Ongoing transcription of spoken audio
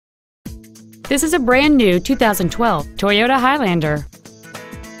This is a brand new 2012 Toyota Highlander.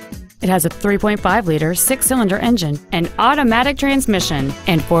 It has a 3.5-liter six-cylinder engine, an automatic transmission,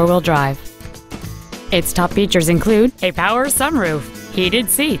 and four-wheel drive. Its top features include a power sunroof, heated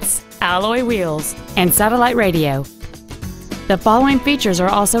seats, alloy wheels, and satellite radio. The following features are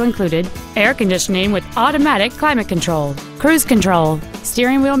also included: air conditioning with automatic climate control, cruise control,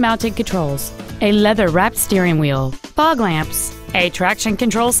 steering wheel mounted controls, a leather-wrapped steering wheel, fog lamps, a traction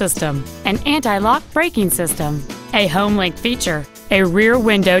control system, an anti-lock braking system, a home link feature, a rear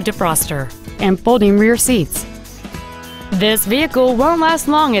window defroster, and folding rear seats. This vehicle won't last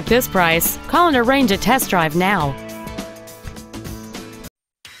long at this price. Call and arrange a test drive now.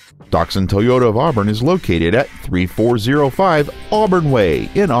 Doxon Toyota of Auburn is located at 3405 Auburn Way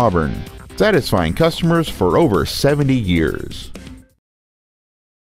in Auburn, satisfying customers for over 70 years.